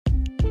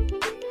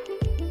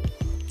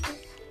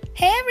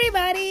Hey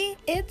everybody,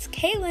 it's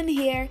Kaylin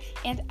here,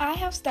 and I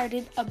have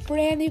started a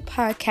brand new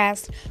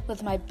podcast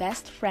with my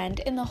best friend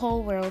in the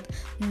whole world,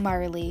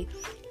 Marley,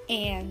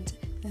 and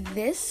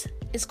this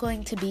is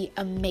going to be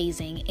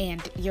amazing,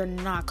 and you're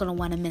not going to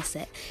want to miss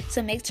it.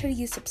 So make sure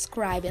you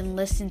subscribe and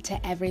listen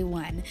to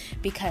everyone,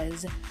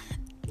 because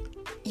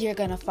you're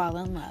going to fall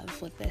in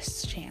love with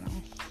this channel.